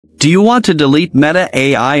Do you want to delete Meta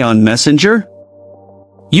AI on Messenger?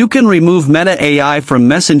 You can remove Meta AI from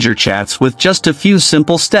Messenger chats with just a few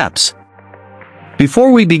simple steps.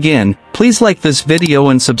 Before we begin, please like this video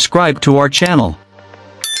and subscribe to our channel.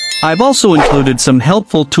 I've also included some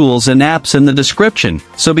helpful tools and apps in the description,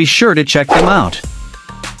 so be sure to check them out.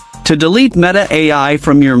 To delete Meta AI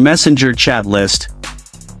from your Messenger chat list,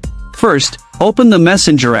 first, open the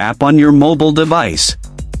Messenger app on your mobile device.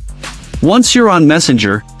 Once you're on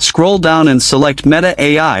Messenger, scroll down and select Meta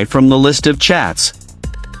AI from the list of chats.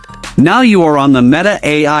 Now you are on the Meta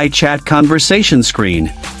AI chat conversation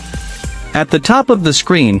screen. At the top of the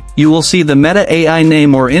screen, you will see the Meta AI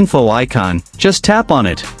name or info icon. Just tap on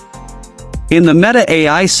it. In the Meta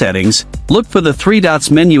AI settings, look for the three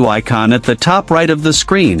dots menu icon at the top right of the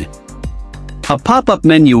screen. A pop-up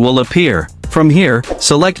menu will appear. From here,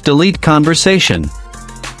 select Delete Conversation.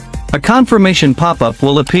 A confirmation pop-up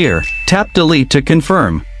will appear. Tap Delete to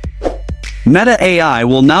confirm. Meta AI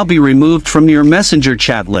will now be removed from your Messenger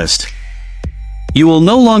chat list. You will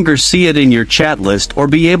no longer see it in your chat list or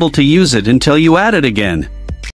be able to use it until you add it again.